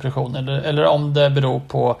om det är depression eller om det beror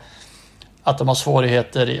på att de har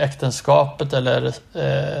svårigheter i äktenskapet eller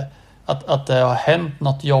att det har hänt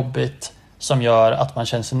något jobbigt som gör att man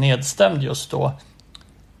känner sig nedstämd just då.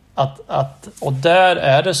 Och där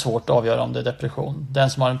är det svårt att avgöra om det är depression. Den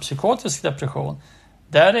som har en psykotisk depression,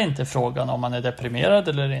 där är inte frågan om man är deprimerad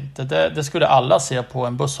eller inte. Det skulle alla se på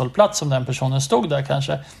en busshållplats om den personen stod där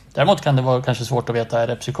kanske. Däremot kan det vara kanske svårt att veta, är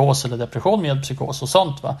det psykos eller depression med psykos och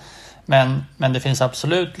sånt, va? Men det finns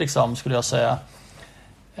absolut, liksom, skulle jag säga,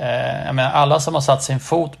 jag menar, alla som har satt sin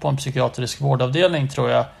fot på en psykiatrisk vårdavdelning tror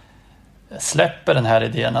jag släpper den här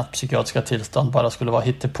idén att psykiatriska tillstånd bara skulle vara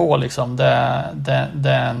hittepå, liksom. Det är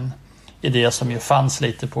en idé som ju fanns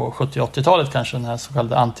lite på 70-80-talet kanske, den här så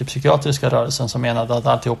kallade antipsykiatriska rörelsen som menade att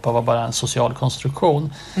alltihopa var bara en social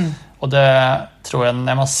konstruktion. Och det tror jag,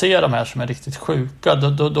 när man ser de här som är riktigt sjuka,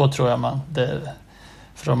 då tror jag det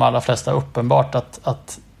för de allra flesta uppenbart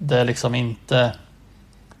att det är liksom inte,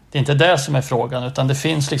 det är inte det som är frågan, utan det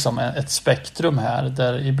finns liksom ett spektrum här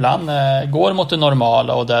där ibland går mot det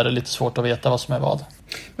normala och där är det lite svårt att veta vad som är vad.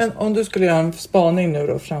 Men om du skulle göra en spaning nu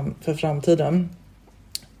då för framtiden,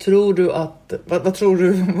 tror du att, vad tror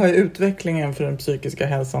du, vad är utvecklingen för den psykiska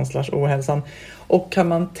hälsan / ohälsan? Och kan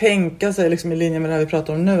man tänka sig, liksom i linje med det här vi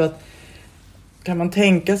pratar om nu, att kan man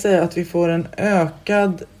tänka sig att vi får en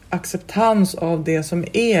ökad acceptans av det som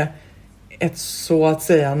är ett så att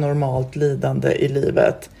säga normalt lidande i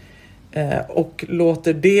livet, och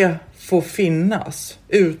låter det få finnas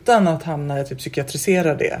utan att hamna i att vi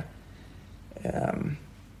psykiatriserar det?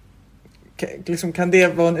 Liksom, kan det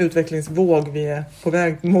vara en utvecklingsvåg vi är på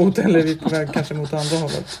väg mot, eller är vi på väg kanske mot andra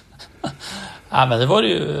hållet? Ja, men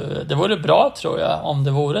det vore bra, tror jag, om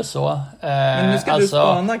det vore så. Men nu ska du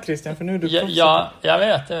spana, Christian, för nu är du positiv. Ja, jag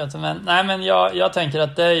vet. Men jag tänker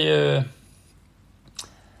att det är ju...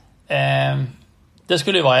 det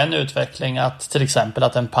skulle ju vara en utveckling att till exempel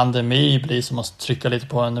att en pandemi blir som att trycka lite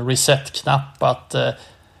på en reset-knapp, att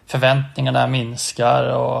förväntningarna minskar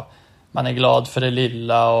och man är glad för det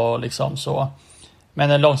lilla och liksom så. Men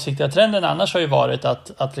den långsiktiga trenden annars har ju varit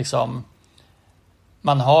att liksom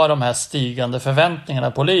man har de här stigande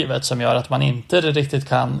förväntningarna på livet som gör att man inte riktigt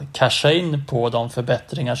kan casha in på de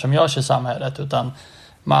förbättringar som görs i samhället, utan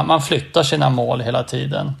man flyttar sina mål hela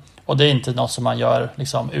tiden. Och det är inte något som man gör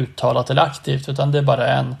liksom uttalat eller aktivt, utan det är bara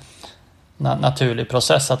en naturlig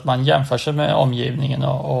process att man jämför sig med omgivningen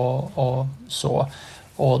och så.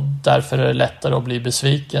 Och därför är det lättare att bli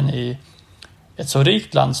besviken i ett så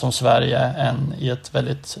rikt land som Sverige än i ett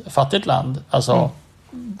väldigt fattigt land. Alltså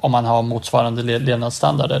om man har motsvarande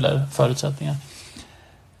levnadsstandard eller förutsättningar.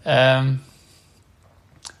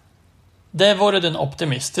 Det vore den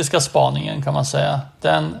optimistiska spaningen, kan man säga.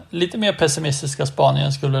 Den lite mer pessimistiska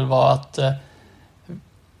spaningen skulle vara att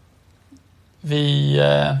vi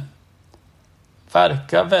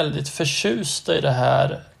verkar väldigt förtjusta i det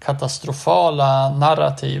här katastrofala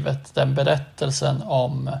narrativet, den berättelsen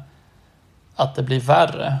om att det blir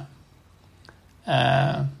värre.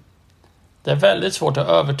 Det är väldigt svårt att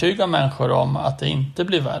övertyga människor om att det inte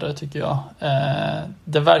blir värre, tycker jag.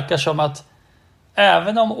 Det verkar som att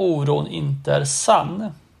även om oron inte är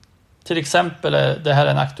sann, till exempel, det här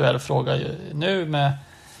är en aktuell fråga nu med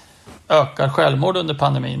ökar självmord under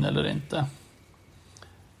pandemin eller inte.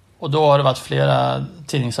 Och då har det varit flera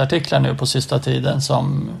tidningsartiklar nu på sista tiden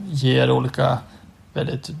som ger olika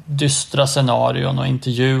väldigt dystra scenarion och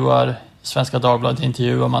intervjuar. I Svenska Dagbladet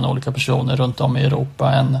intervjuar man olika personer runt om i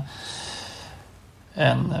Europa.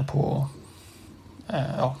 En på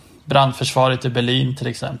brandförsvaret i Berlin till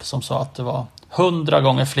exempel, som sa att det var 100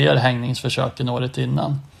 gånger fler hängningsförsök än året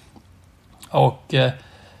innan. Och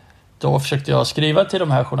då försökte jag skriva till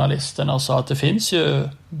de här journalisterna och sa att det finns ju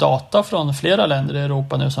data från flera länder i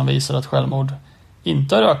Europa nu som visar att självmord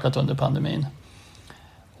inte har ökat under pandemin.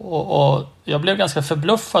 Och jag blev ganska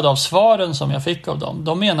förbluffad av svaren som jag fick av dem.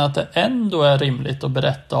 De menar att det ändå är rimligt att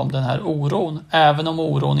berätta om den här oron, även om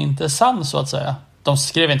oron inte är sann, så att säga. De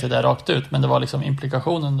skrev inte det rakt ut, men det var liksom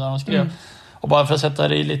implikationen när de skrev. Och bara för att sätta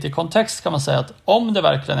det i lite kontext kan man säga att om det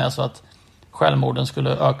verkligen är så att självmorden skulle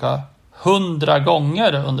öka 100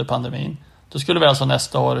 gånger under pandemin, då skulle vi alltså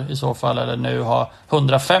nästa år i så fall, eller nu, ha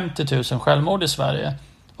 150 000 självmord i Sverige.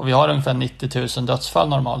 Och vi har ungefär 90 000 dödsfall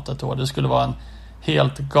normalt ett år. Det skulle vara en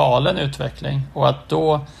helt galen utveckling. Och att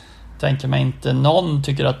då tänker man inte någon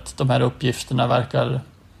tycker att de här uppgifterna verkar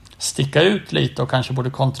sticka ut lite och kanske borde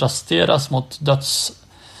kontrasteras mot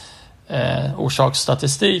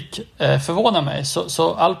orsakstatistik förvånar mig.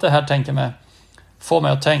 Så allt det här får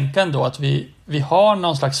mig att tänka ändå att vi har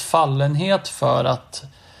någon slags fallenhet för att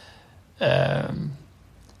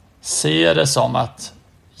se det som att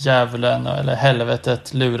djävulen eller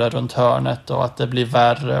helvetet lurar runt hörnet och att det blir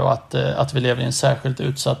värre och att vi lever i en särskilt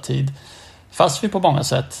utsatt tid. Fast vi på många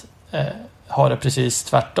sätt har det precis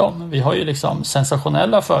tvärtom. Vi har ju liksom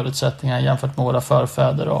sensationella förutsättningar jämfört med våra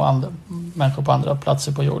förfäder och andra människor på andra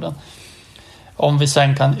platser på jorden. Om vi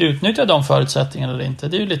sen kan utnyttja de förutsättningarna eller inte,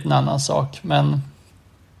 det är ju lite en annan sak.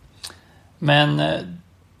 Men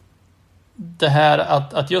det här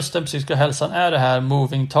att just den psykiska hälsan är det här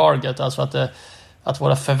moving target, alltså att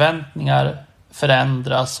våra förväntningar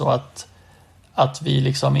förändras och att vi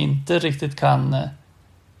liksom inte riktigt kan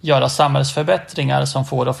göra samhällsförbättringar som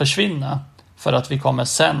får det att försvinna, för att vi kommer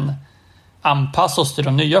sen anpassa oss till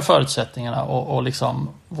de nya förutsättningarna och liksom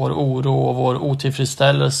vår oro och vår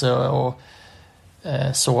otillfredsställelse och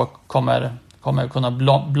så kommer kunna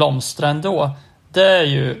blomstra ändå. Det är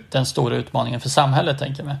ju den stora utmaningen för samhället,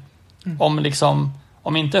 tänker jag mig.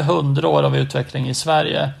 Om inte 100 år av utveckling i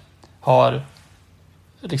Sverige har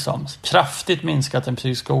liksom kraftigt minskat den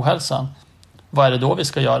psykiska ohälsan, vad är det då vi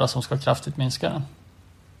ska göra som ska kraftigt minska den?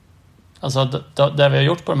 Alltså det vi har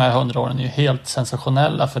gjort på de här 100 åren är ju helt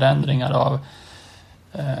sensationella förändringar av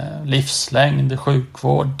livslängd,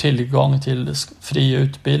 sjukvård, tillgång till fri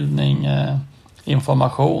utbildning,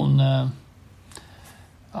 information,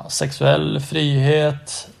 sexuell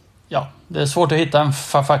frihet. Ja, det är svårt att hitta en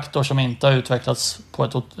faktor som inte har utvecklats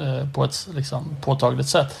på ett liksom påtagligt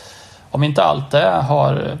sätt. Om inte allt det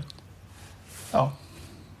har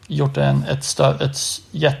gjort ett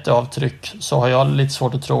jätteavtryck, så har jag lite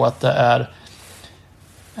svårt att tro att det är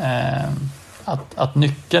att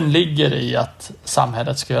nyckeln ligger i att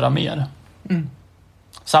samhället ska göra mer.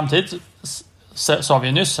 Samtidigt sa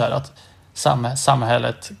vi nyss här att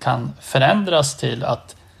samhället kan förändras till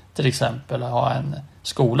att till exempel ha en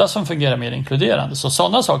skola som fungerar mer inkluderande. Så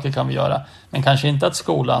sådana saker kan vi göra, men kanske inte att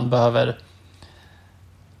skolan behöver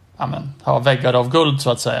ha väggar av guld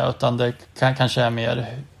så att säga, utan det kanske är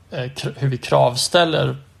mer hur vi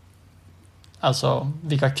kravställer, alltså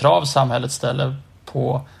vilka krav samhället ställer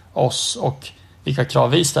på oss och vilka krav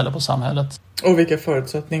vi ställer på samhället. Och vilka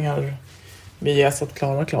förutsättningar vi ges att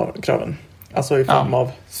klara kraven. Alltså i form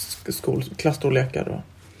av klassstorlekar och...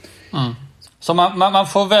 Så man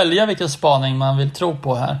får välja vilken spaning man vill tro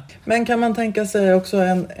på här. Men kan man tänka sig också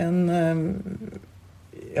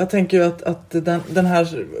jag tänker ju att den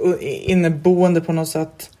här inneboende på något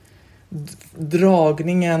sätt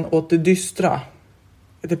dragningen åt det dystra,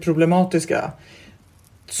 det problematiska,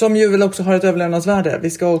 som ju väl också har ett överlevnadsvärde. Vi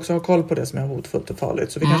ska också ha koll på det som är hotfullt och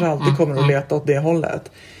farligt, så vi kanske alltid kommer att leta åt det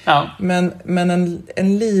hållet. Ja. Men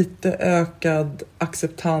en lite ökad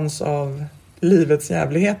acceptans av livets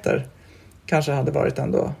jävligheter kanske hade varit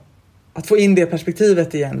ändå, att få in det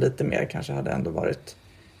perspektivet igen lite mer, kanske hade ändå varit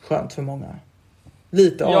skönt för många.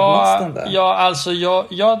 Lite avlastande. Ja, alltså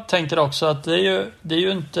jag tänker också att det är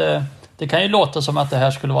ju inte, det kan ju låta som att det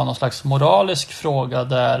här skulle vara någon slags moralisk fråga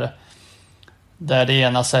där det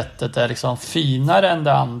ena sättet är liksom finare än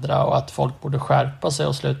det andra och att folk borde skärpa sig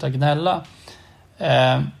och sluta gnälla.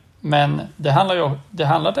 Men det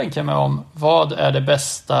handlar tänker jag mig om vad är det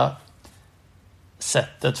bästa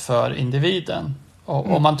sättet för individen.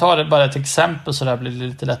 Och om man tar bara ett exempel så där blir det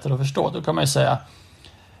lite lättare att förstå. Då kan man ju säga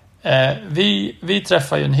vi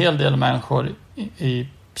träffar ju en hel del människor i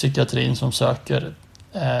psykiatrin som söker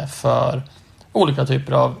för olika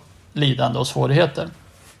typer av lidande och svårigheter.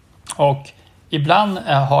 Och ibland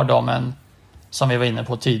har de som vi var inne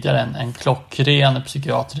på tidigare, en klockren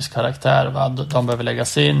psykiatrisk karaktär. Va? De behöver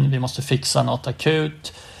läggas in, vi måste fixa något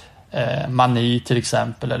akut, mani till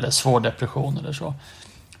exempel, eller svår depression eller så.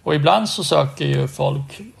 Och ibland så söker ju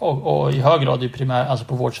folk, och i hög grad alltså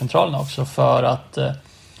på vårdcentralerna också, för att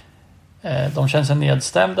de känner sig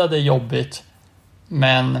nedstämda, det är jobbigt,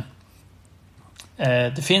 men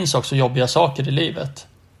det finns också jobbiga saker i livet.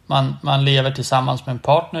 Man lever tillsammans med en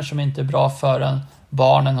partner som inte är bra för en.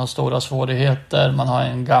 Barnen har stora svårigheter. Man har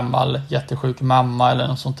en gammal jättesjuk mamma eller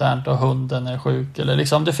något sånt där, och hunden är sjuk. Eller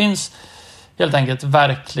liksom, det finns helt enkelt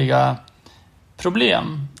verkliga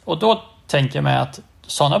problem. Och då tänker jag mig att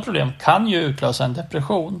sådana problem kan ju utlösa en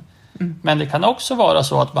depression. Men det kan också vara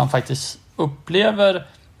så att man faktiskt upplever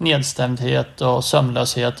nedstämdhet och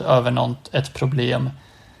sömnlöshet över ett problem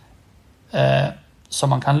som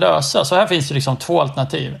man kan lösa. Så här finns det liksom 2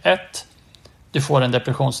 alternativ. 1, du får en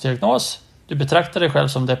depressionsdiagnos. Du betraktar dig själv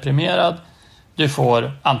som deprimerad. Du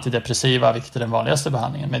får antidepressiva, vilket är den vanligaste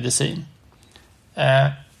behandlingen, medicin.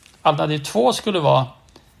 Alternativ 2 skulle vara: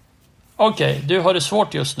 okej, du har det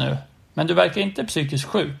svårt just nu, men du verkar inte psykiskt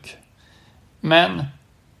sjuk. Men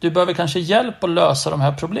du behöver kanske hjälp att lösa de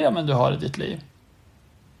här problemen du har i ditt liv.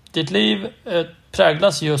 Ditt liv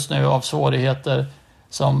präglas just nu av svårigheter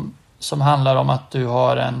som handlar om att du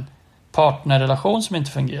har en partnerrelation som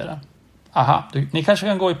inte fungerar. Aha, ni kanske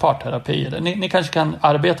kan gå i parterapi eller ni kanske kan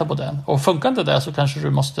arbeta på den. Och funkar inte det så kanske du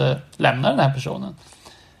måste lämna den här personen.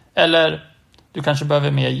 Eller du kanske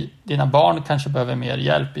behöver mer, dina barn kanske behöver mer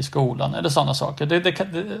hjälp i skolan eller sådana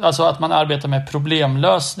saker. Alltså att man arbetar med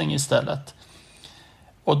problemlösning istället.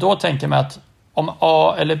 Och då tänker man att om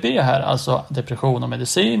A eller B här, alltså depression och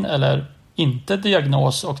medicin eller inte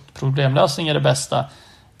diagnos och problemlösning är det bästa.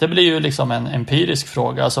 Det blir ju liksom en empirisk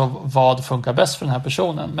fråga, alltså vad funkar bäst för den här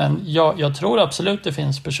personen. Men jag tror absolut det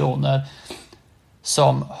finns personer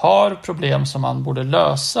som har problem som man borde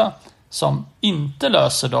lösa, som inte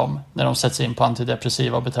löser dem när de sätts in på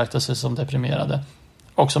antidepressiva och betraktar sig som deprimerade.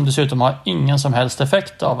 Och som dessutom har ingen som helst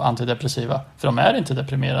effekt av antidepressiva, för de är inte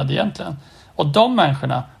deprimerade egentligen. Och de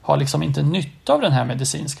människorna har liksom inte nytta av den här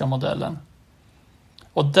medicinska modellen.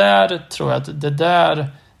 Och där tror jag att det där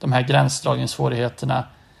de här gränsdragningssvårigheterna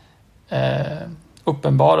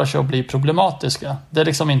uppenbarar sig och blir problematiska. Det är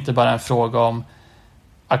liksom inte bara en fråga om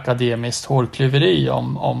akademiskt hårklyveri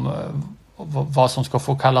om vad som ska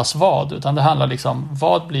få kallas vad, utan det handlar liksom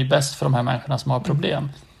vad blir bäst för de här människorna som har problem.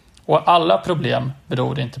 Och alla problem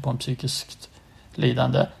beror inte på en psykiskt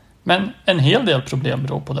lidande, men en hel del problem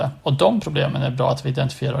beror på det, och de problemen är bra att vi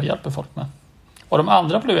identifierar och hjälper folk med. Och de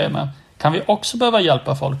andra problemen kan vi också behöva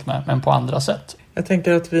hjälpa folk med, men på andra sätt. Jag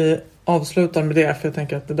tänker att vi avslutar med det, för jag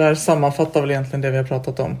tänker att det där sammanfattar väl egentligen det vi har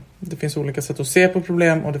pratat om. Det finns olika sätt att se på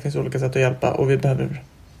problem och det finns olika sätt att hjälpa, och vi behöver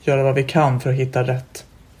göra vad vi kan för att hitta rätt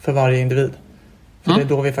för varje individ. För det är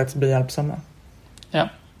då vi faktiskt blir hjälpsamma. Ja.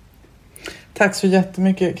 Tack så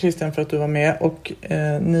jättemycket Christian för att du var med, och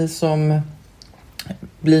ni som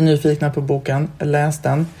blir nyfikna på boken, läs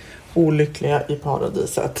den, Olyckliga i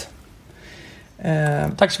paradiset.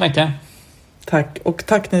 Tack så mycket. Tack, och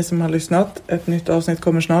tack ni som har lyssnat. Ett nytt avsnitt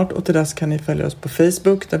kommer snart, och till dess kan ni följa oss på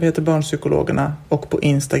Facebook där vi heter Barnpsykologerna, och på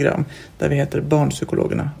Instagram där vi heter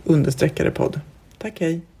Barnpsykologerna_podd. Tack,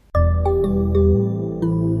 hej!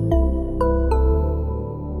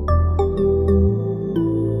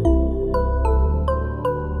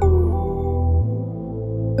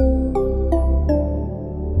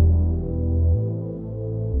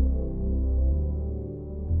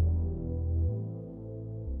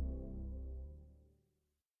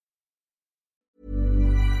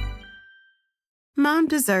 Mom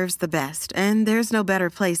deserves the best, and there's no better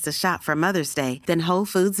place to shop for Mother's Day than Whole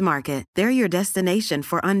Foods Market. They're your destination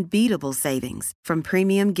for unbeatable savings, from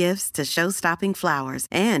premium gifts to show-stopping flowers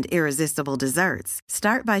and irresistible desserts.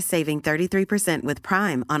 Start by saving 33% with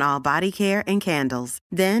Prime on all body care and candles.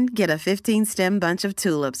 Then get a 15-stem bunch of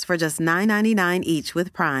tulips for just $9.99 each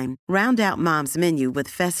with Prime. Round out Mom's menu with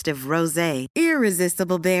festive rosé,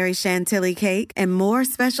 irresistible berry chantilly cake, and more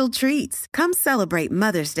special treats. Come celebrate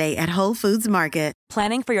Mother's Day at Whole Foods Market.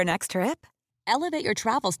 Planning for your next trip? Elevate your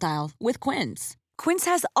travel style with Quince. Quince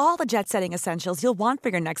has all the jet-setting essentials you'll want for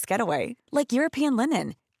your next getaway, like European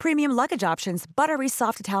linen, premium luggage options, buttery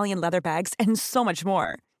soft Italian leather bags, and so much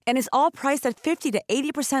more. And is all priced at 50 to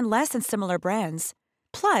 80% less than similar brands.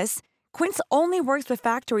 Plus, Quince only works with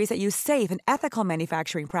factories that use safe and ethical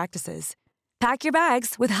manufacturing practices. Pack your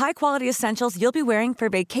bags with high-quality essentials you'll be wearing for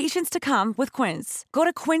vacations to come with Quince. Go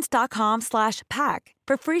to quince.com/pack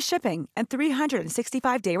for free shipping and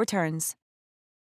 365-day returns.